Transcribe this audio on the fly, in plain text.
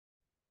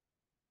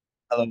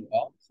Hello,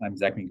 all. I'm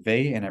Zach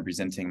McVey, and I'm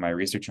presenting my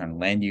research on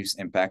land use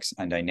impacts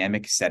on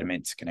dynamic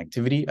sediment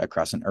connectivity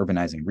across an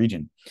urbanizing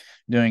region.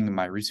 Doing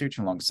my research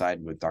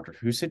alongside with Dr.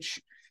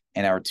 Husic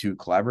and our two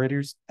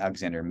collaborators,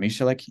 Alexander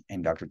Michalek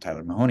and Dr.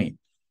 Tyler Mahoney.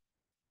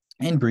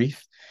 In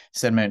brief,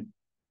 sediment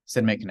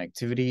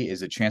connectivity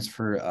is a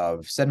transfer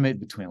of sediment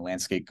between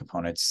landscape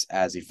components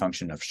as a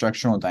function of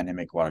structural and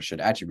dynamic watershed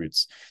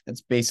attributes.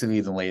 That's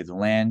basically the lay of the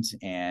land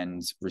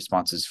and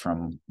responses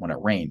from when it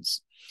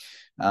rains.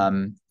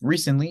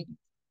 Recently,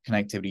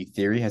 connectivity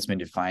theory has been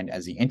defined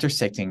as the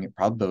intersecting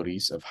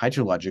probabilities of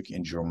hydrologic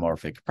and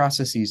geomorphic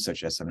processes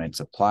such as sediment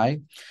supply,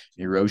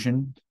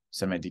 erosion,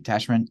 sediment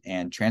detachment,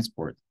 and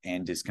transport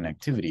and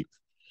disconnectivity.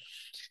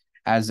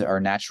 As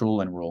our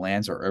natural and rural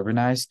lands are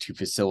urbanized to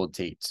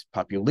facilitate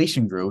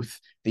population growth,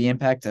 the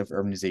impact of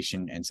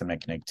urbanization and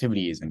sediment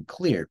connectivity is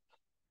unclear.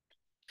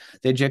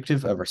 The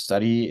objective of our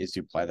study is to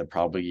apply the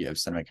probability of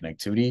sediment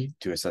connectivity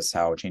to assess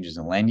how changes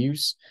in land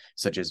use,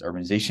 such as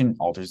urbanization,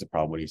 alters the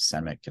probability of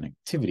sediment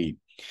connectivity.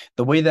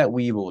 The way that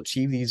we will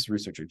achieve these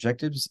research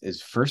objectives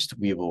is first,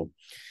 we will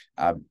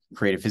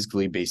create a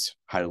physically based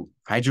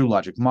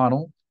hydrologic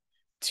model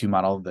to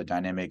model the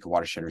dynamic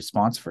watershed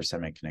response for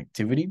sediment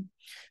connectivity.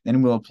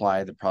 Then we'll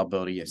apply the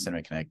probability of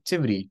sediment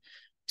connectivity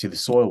to the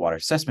soil water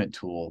assessment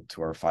tool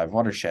to our 5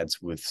 watersheds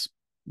with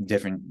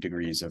different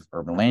degrees of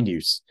urban land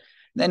use.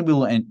 Then we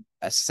will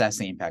assess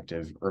the impact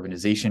of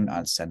urbanization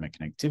on sediment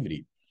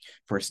connectivity.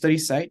 For study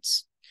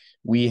sites,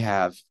 we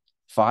have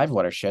 5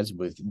 watersheds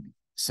with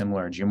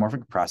similar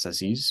geomorphic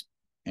processes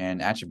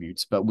and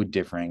attributes, but with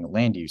differing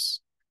land use,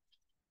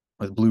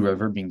 with Blue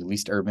River being the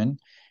least urban,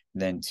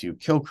 then to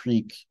Kill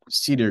Creek,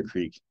 Cedar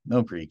Creek,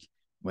 Mill Creek,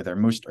 with our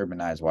most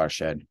urbanized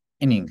watershed,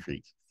 Indian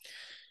Creek.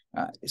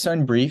 So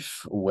in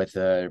brief, what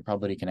the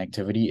probability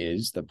connectivity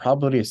is, the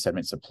probability of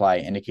sediment supply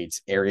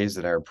indicates areas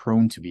that are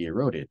prone to be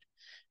eroded.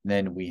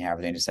 Then we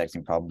have the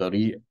intersecting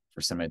probability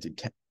for sediment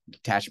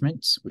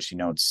detachment, which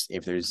denotes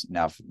if there's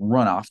enough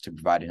runoff to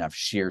provide enough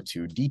shear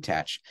to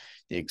detach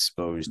the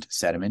exposed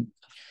sediment.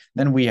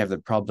 Then we have the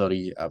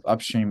probability of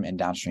upstream and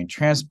downstream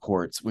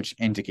transports, which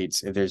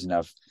indicates if there's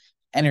enough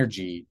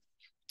energy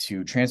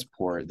to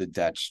transport the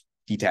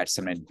detached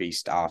sediment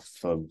based off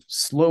of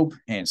slope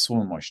and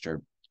soil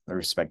moisture, the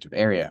respective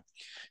area.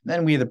 And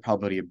then we have the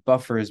probability of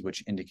buffers,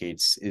 which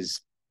indicates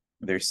is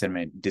there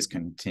sediment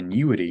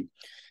discontinuity.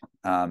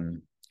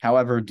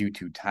 However, due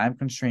to time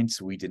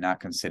constraints, we did not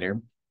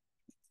consider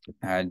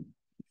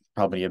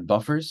probability of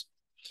buffers.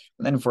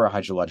 And then for our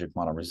hydrologic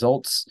model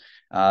results,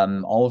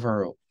 all of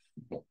our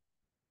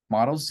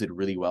models did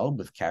really well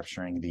with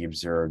capturing the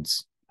observed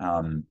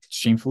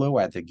stream flow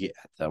at the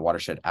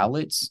watershed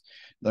outlets.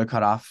 The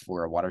cutoff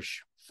for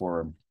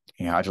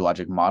a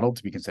hydrologic model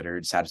to be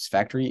considered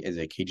satisfactory is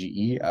a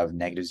KGE of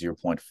negative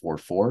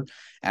 0.44,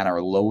 and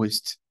our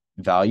lowest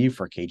value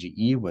for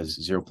KGE was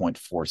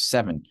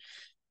 0.47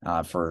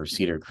 for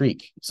Cedar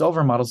Creek. So all of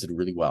our models did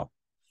really well.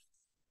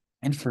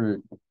 And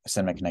for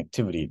sediment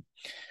connectivity,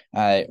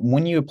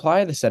 when you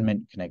apply the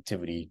sediment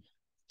connectivity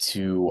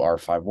to our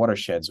 5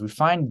 watersheds, we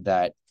find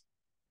that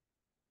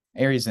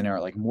areas in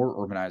our more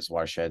urbanized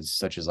watersheds,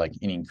 such as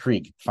Indian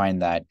Creek,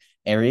 find that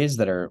areas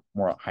that are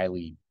more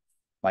highly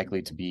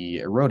likely to be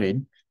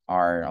eroded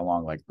are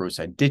along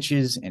roadside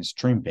ditches and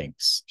stream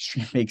banks.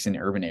 Stream banks in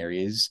urban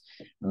areas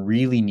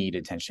really need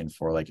attention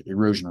for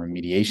erosion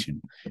remediation.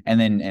 And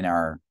then in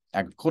our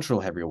agricultural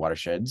heavier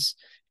watersheds,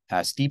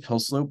 steep hill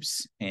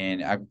slopes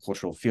and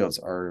agricultural fields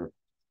are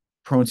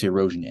prone to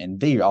erosion, and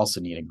they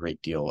also need a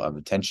great deal of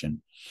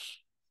attention.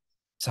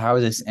 So how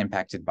is this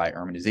impacted by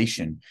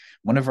urbanization?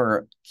 One of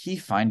our key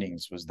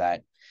findings was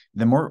that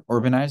the more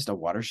urbanized a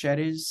watershed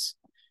is,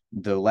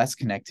 the less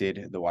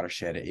connected the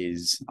watershed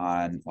is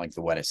on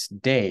the wettest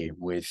day,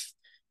 with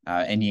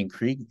Indian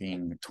Creek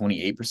being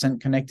 28%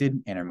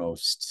 connected and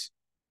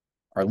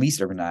our least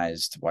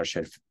urbanized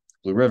watershed,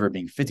 Blue River,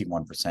 being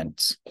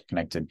 51%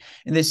 connected.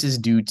 And this is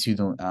due to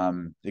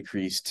the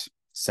decreased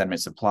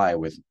sediment supply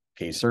with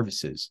paved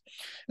surfaces.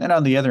 Then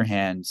on the other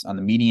hand, on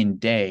the median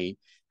day,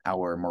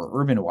 our more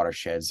urban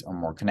watersheds are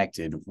more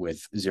connected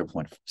with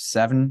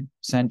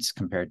 0.7%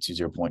 compared to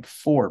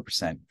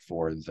 0.4%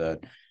 for the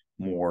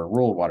more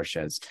rural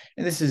watersheds.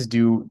 And this is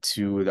due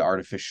to the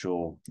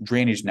artificial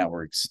drainage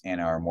networks in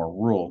our more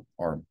rural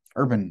or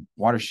urban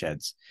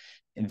watersheds.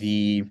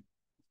 The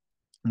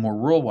more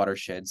rural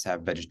watersheds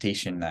have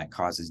vegetation that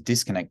causes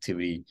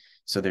disconnectivity,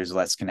 so there's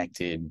less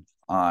connected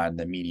on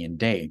the median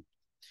day.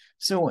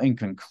 So in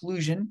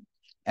conclusion,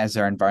 as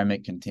our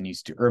environment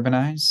continues to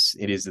urbanize,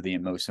 it is of the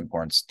utmost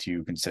importance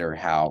to consider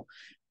how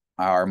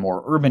our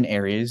more urban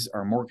areas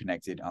are more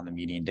connected on the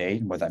median day,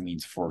 and what that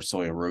means for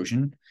soil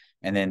erosion,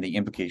 and then the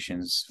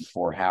implications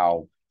for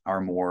how our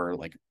more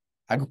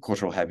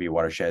agricultural heavy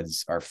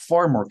watersheds are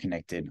far more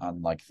connected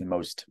on the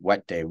most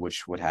wet day,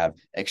 which would have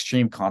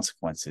extreme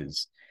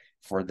consequences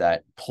for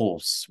that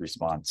pulse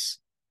response.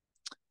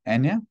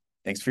 And yeah,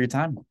 thanks for your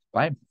time.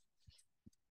 Bye.